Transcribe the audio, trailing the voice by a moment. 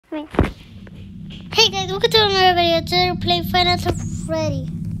Hey guys, welcome to another video. Today we're playing fnaf Freddy.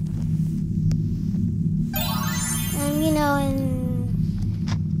 And you know,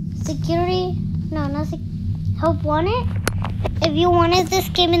 in security, no, not help wanted. If you wanted this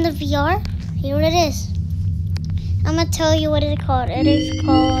game in the VR, here it is. I'm gonna tell you what it's called. It is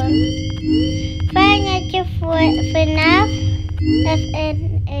called fnaf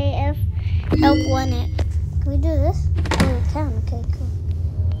FNAF help wanted. Can we do this? Oh, we can. Okay, cool.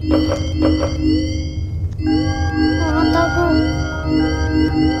 Oh, not that good.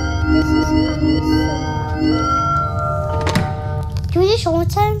 This is kind of sad. Can we just show one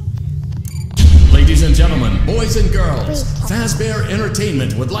time? Ladies and gentlemen, boys and girls, Fazbear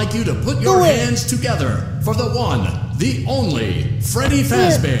Entertainment would like you to put your hands together for the one, the only, Freddy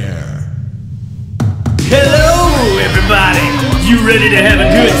Fazbear. Hello, everybody. You ready to have a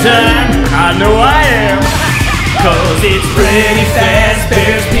good time? I know I am. Cause it's Freddy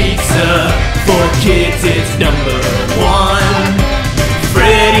Fazbear's Pizza. For kids, it's #1.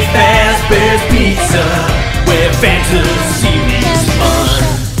 Freddy Fazbear's Pizza, where fantasy meets fun.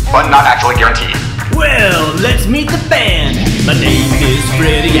 But not actually guaranteed. Well, let's meet the band. My name is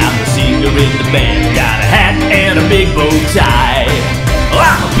Freddy, I'm the singer in the band. Got a hat and a big bow tie. Oh,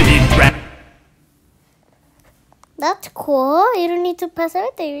 I'm a big rat. That's cool. You don't need to pass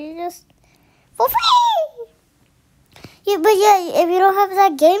everything. You just for free. Yeah, but yeah, if you don't have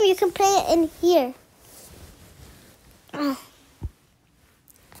that game, you can play it in here.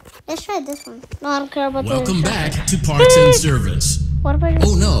 Let's try this one. No, I don't care about this. Welcome back to Parts and Service. What about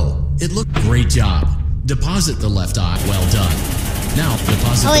Oh no, it looked great job. Deposit the left eye. Well done. Now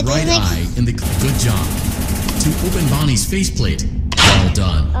deposit the right eye in the good job. To open Bonnie's faceplate. Well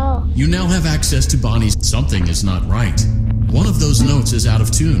done. Oh. You now have access to Bonnie's something is not right. One of those notes is out of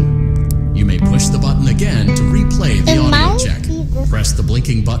tune. You may push the button again to replay the audio check. Press the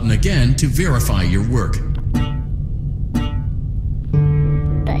blinking button again to verify your work.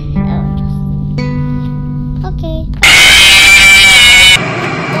 The hell? Okay.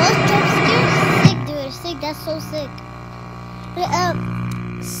 Those jump scares sick, dude. Sick. That's so sick.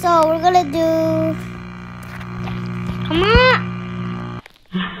 So we're gonna do. Come on.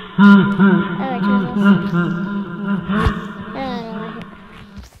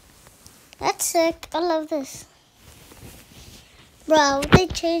 That's sick. I love this. Bro, they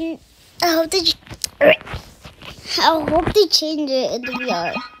change. I hope they change it in the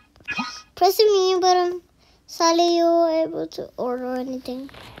VR. Press the menu button. Sally, you're able to order anything.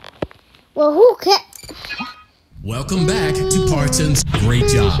 Well, who can? Welcome back to Parts and Great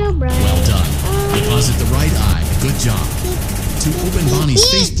job. Well done. Deposit the right eye. Good job. To open Bonnie's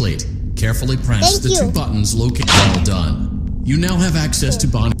faceplate, carefully press the two buttons located. Well done. You now have access to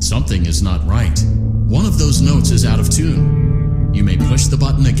Bonnie. Something is not right. One of those notes is out of tune. You may push the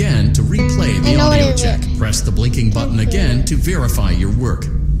button again to replay the audio check. Press the blinking button again to verify your work.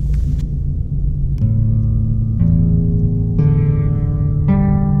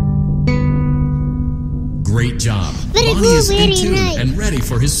 Great job. Bonnie is in tune and ready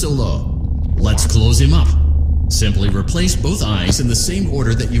for his solo. Let's close him up. Simply replace both eyes in the same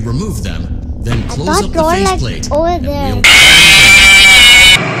order that you removed them. Then close up the faceplate. Over there.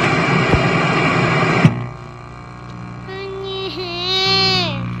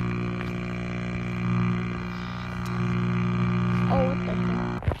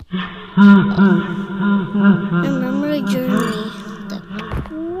 Remember a journey.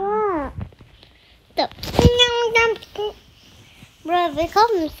 Bro, if it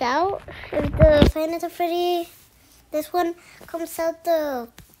comes out, if the fnaf Freddy, this one comes out the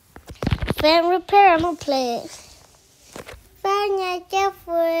fan repair, I'm gonna play it. fnaf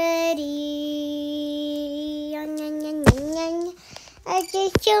Freddy.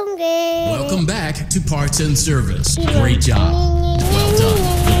 Welcome back to Parts and Service. Great job. Well done.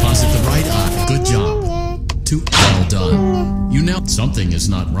 Deposit the right eye. Good job. Well done. You now. Something is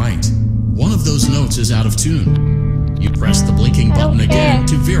not right. One of those notes is out of tune. You press the blinking button again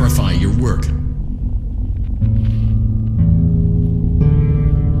to verify your work.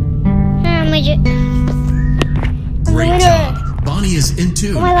 Great job. Bonnie is in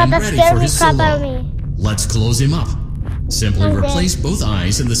tune and ready for his solo. Let's close him up. Simply replace both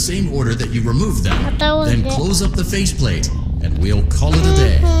eyes in the same order that you removed them. Then close up the faceplate, and we'll call it a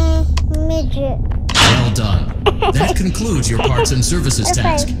day. Well done. That concludes your Parts and Services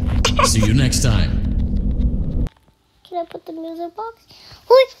task. See you next time. Can I put the music box?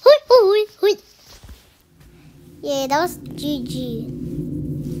 Hoi, hoi, hoi, hoi. Yeah, that was GG.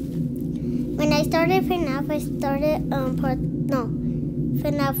 When I started fnaf, I started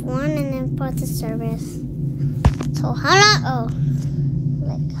fnaf 1 and then Parts and Service. So how long? Oh.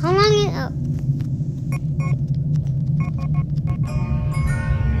 Like, how long is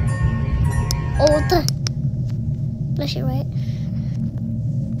Bless you, right?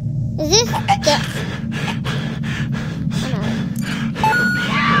 Is this? Yeah.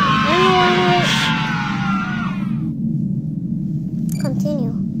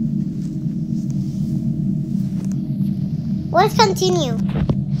 Continue. What's continue?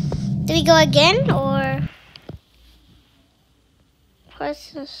 Do we go again or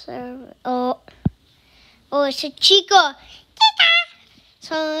person server? Oh, it's a Chico.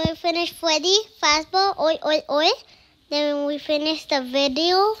 So we finish Freddy, Fastball, oi. Then we finish the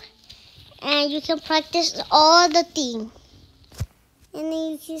video, and you can practice all the things. And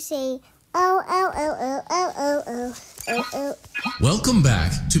then you can say, oh. Welcome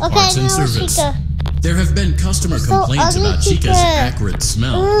back to Parts and Service. Chica. There have been customer complaints about Chica's acrid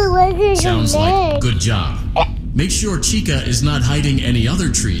smell. Ooh, Sounds like good job. Make sure Chica is not hiding any other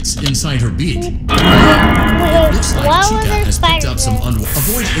treats inside her beak. Looks like Chica has picked up some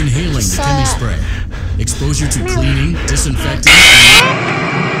Avoid inhaling the chemi spray. Exposure to cleaning, disinfecting,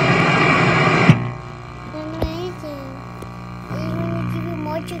 Amazing. I want to give you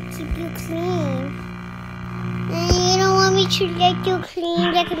more to keep you clean. And you don't want me to get you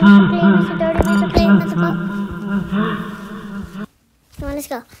clean. Like Mr. Dirty, Mr. Clean, Mr. Clean. Come on, let's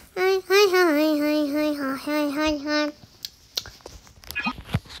go. Hi.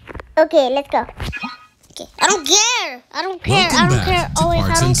 Okay, let's go. Okay, I don't care. Welcome back to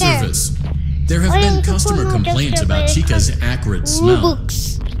Parts and Service. There have been customer complaints about Chica's acrid smell.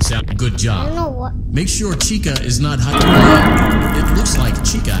 Good job. I don't know what. Make sure Chica is not hiding. It looks like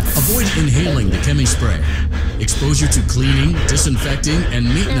Chica. Avoid inhaling the chemi spray. Exposure to cleaning, disinfecting, and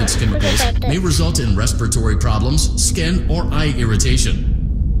maintenance chemicals may result in respiratory problems, skin, or eye irritation.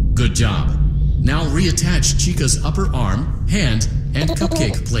 Good job. Now reattach Chica's upper arm, hand, and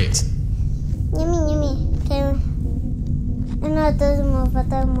cupcake plate. Yummy. Okay. No, it doesn't move.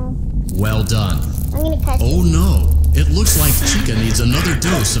 Well done. I'm gonna catch Oh no. It looks like Chica needs another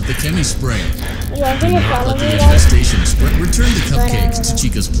dose of the chemi spray. You are Do gonna not follow let the me, infestation spread. Return the cupcakes to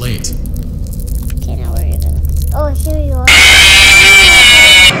Chica's plate. Okay, now where are you gonna? Oh, here you are.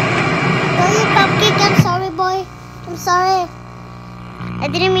 Throw your cupcake. I'm sorry, boy. I'm sorry. I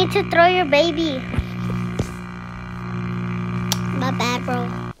didn't mean to throw your baby. My bad, bro.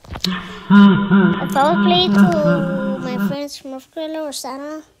 If I would play to my friends from North Carolina or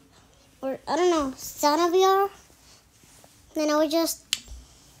Santa, or I don't know, Santa VR, then I would just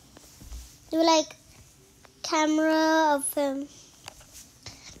do like camera of him.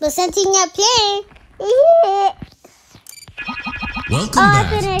 But something not playing. Welcome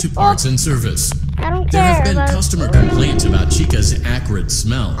back to Parts and Service. I don't There care. have been customer complaints about Chica's acrid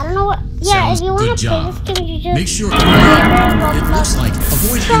smell. I don't know what. Yeah, Sounds if you good want to play job. this game, you just Make sure it looks like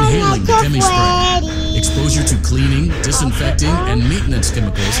avoid inhaling the chemi spray. Exposure to cleaning, disinfecting, and maintenance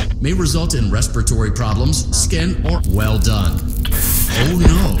chemicals may result in respiratory problems, skin, or well done. Oh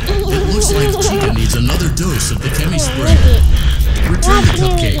no, it looks like Chica needs another dose of the chemi spray. Return the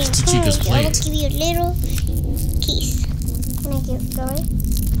cupcakes to Chica's I will plate. give you a little kiss. Can I give go away?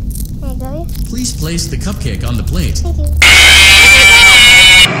 Can I go away? Please place the cupcake on the plate. Thank you.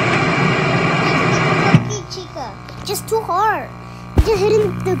 Okay, Chica. Just too hard. You're just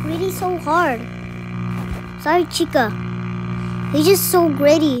hitting the gritty so hard. Sorry, Chica. You're just so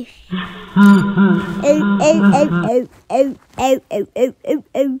gritty.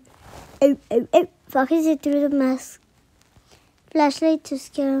 Focus it through the mask. Flashlight to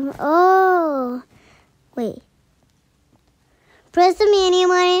scare him. Oh. Wait. Press the menu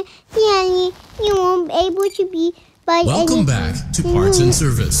button. Yeah, you won't be able to be by Welcome back to Parts and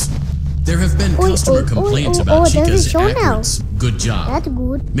Service. There have been customer complaints about Chica's acrid. Good job. That's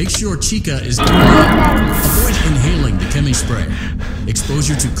good. Make sure Chica is avoid inhaling the chemi spray.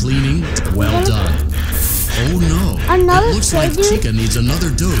 Exposure to cleaning. Well done. Oh no. It looks like Chica needs another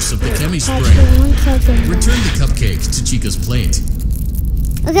dose of the chemi spray. Return the cupcakes to Chica's plate.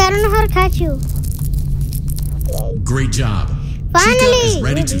 Okay, I don't know how to catch you. Great job. Finally! Chica is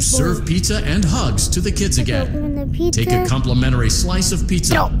ready to serve pizza and hugs to the kids again. Open the pizza. Take a complimentary slice of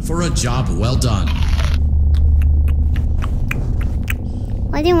pizza for a job well done.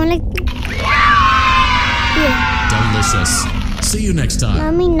 Why do you want like? Yeah. Delicious. See you next time.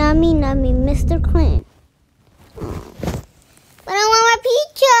 Nummy, Mr. Clinton. But I want my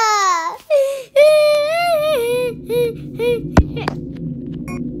pizza.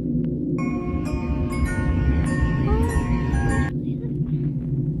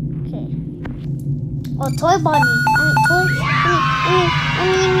 Okay. Oh, toy bunny.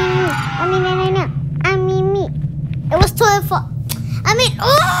 I mean, me. It was toy for. I mean,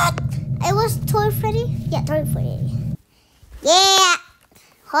 oh! It was Toy Freddy? Yeah, Toy Freddy. Yeah!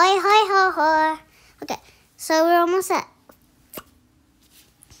 Hoi, hoi, ho, ho. Okay, so we're almost at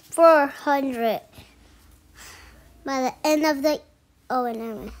 400 by the end of the... Oh, wait,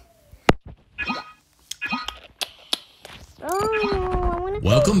 never mind.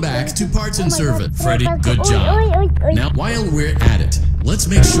 Welcome back to Parts and Service. Freddy, good job. Now, while we're at it, let's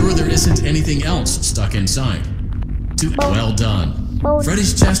make sure there isn't anything else stuck inside. Well done.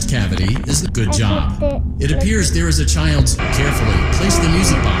 Freddy's chest cavity is a good job. It appears there is a child's... Carefully place the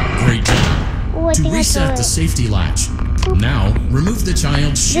music box. Great job. To reset the safety latch. Now, remove the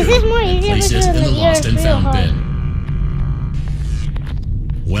child's shoe and place it in the lost and found bin.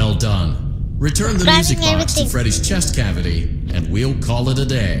 Well done. Return the music box to Freddy's chest cavity, and we'll call it a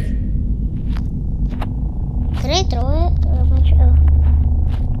day. Can I throw it? Or am I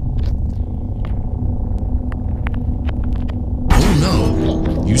Oh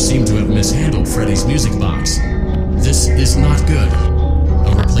no! You seem to have mishandled Freddy's music box. This is not good.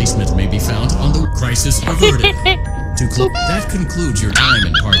 A replacement may be found on the crisis averted. That concludes your time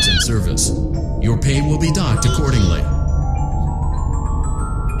in Parts and Service. Your pay will be docked accordingly.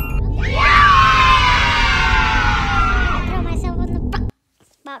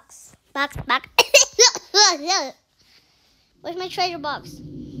 Box. Where's my treasure box?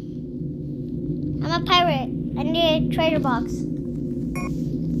 I'm a pirate. I need a treasure box.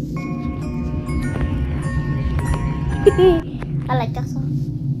 I like that song.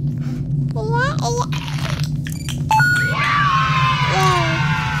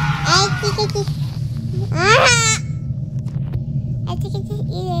 I think I just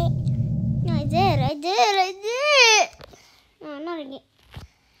eat it. No, I did. No, not again.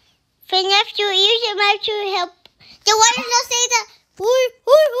 fnaf, you use your mouth to help. The one who say that.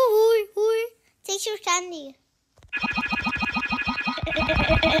 Takes your candy.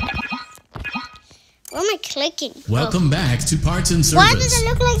 Where am I clicking? Welcome back to Parts and Service. Why does it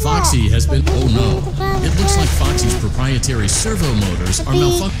look like Foxy that? has been... Oh no. It looks like Foxy's proprietary servo motors are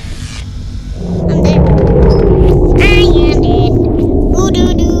malfunctioning. I'm dead. I am dead. Ooh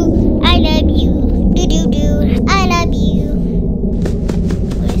doo doo. I love you. Doo doo doo. I love you.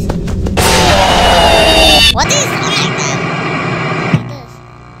 What is it like that?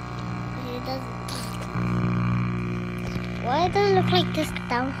 It does. Why does it look like this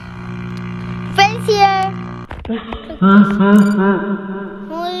down? Friends here.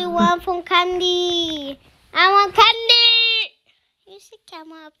 Only one from candy. I want candy. You should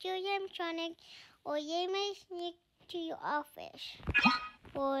come up to your animatronic or you may sneak to your office.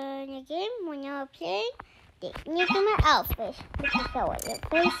 For the game, when you're playing, they sneak to my office. This is what you're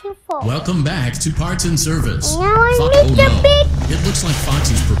facing forward. Welcome back to Parts and Service. Now I make the big. It looks like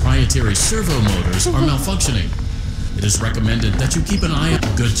Foxy's proprietary servo motors are malfunctioning. It is recommended that you keep an eye on.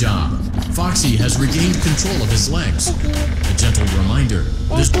 Good job. Foxy has regained control of his legs. A gentle reminder.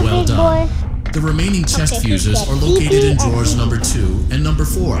 It is well done. The remaining chest fuses are located in drawers number 2 and number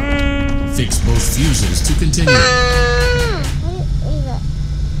 4. Fix both fuses to continue. What is that?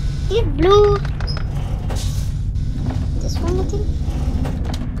 It's blue. This one, I think.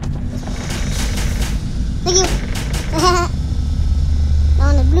 Thank you.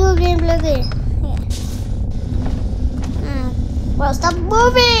 On the blue, green, blue, green. Well, stop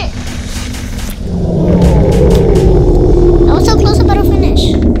moving! I was so close, I better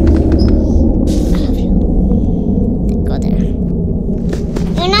finish. Go there.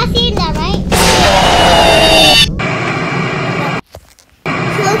 You're not seeing that, right?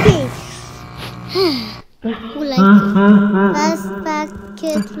 Floppy. Who likes it? Fast, fat,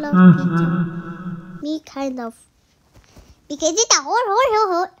 kid, floppy. Me, kind of. Because it's a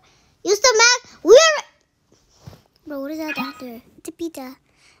hold. Use the map. We're... Bro, what is that out there? It's a pizza.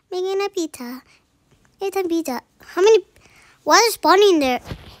 Making a pizza. It's a pizza. How many? Why is it spawning there?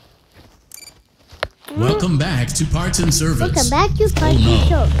 Welcome back to Parts and Service. Welcome back to Parts and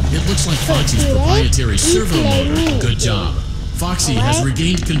Service. It looks like Foxy's proprietary servo motor. Good job. Foxy has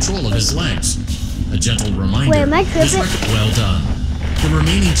regained control of his legs. A gentle reminder. Wait, am I tripping? Well done. The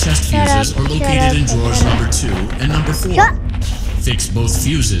remaining chest fuses are located in drawers number 2 and number 4. Fix both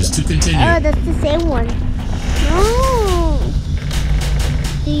fuses to continue. Oh, that's the same one. No.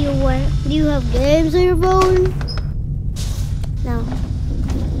 Do you have games on your phone? No.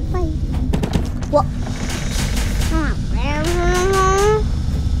 Why? What?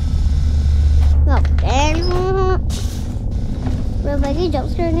 Bro, if I get jump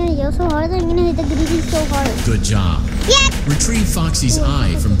scared, I'm gonna yell so hard that I'm gonna hit the greedy so hard. Good job. Yes! Retrieve Foxy's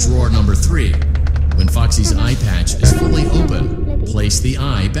eye from drawer number 3. When Foxy's eye patch is fully open, place the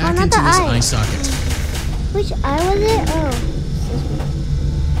eye back into its eye socket. Which eye was it? Oh.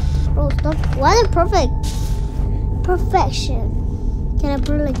 Wasn't perfect. Perfection. Can I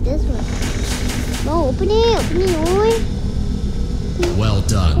put it like this one? No, open it, oi. Well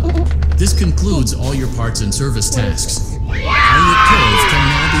done. This concludes all your parts and service tasks. Pilot codes can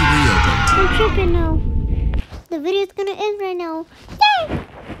now be reopened. I'm tripping now. The video's gonna end right now. Yay!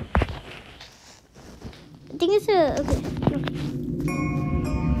 I think it's okay.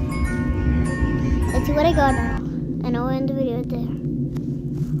 Let's see what I got now. And I'll end the video there.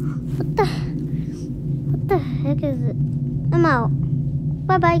 What the heck is it? I'm out.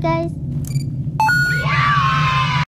 Bye bye, guys.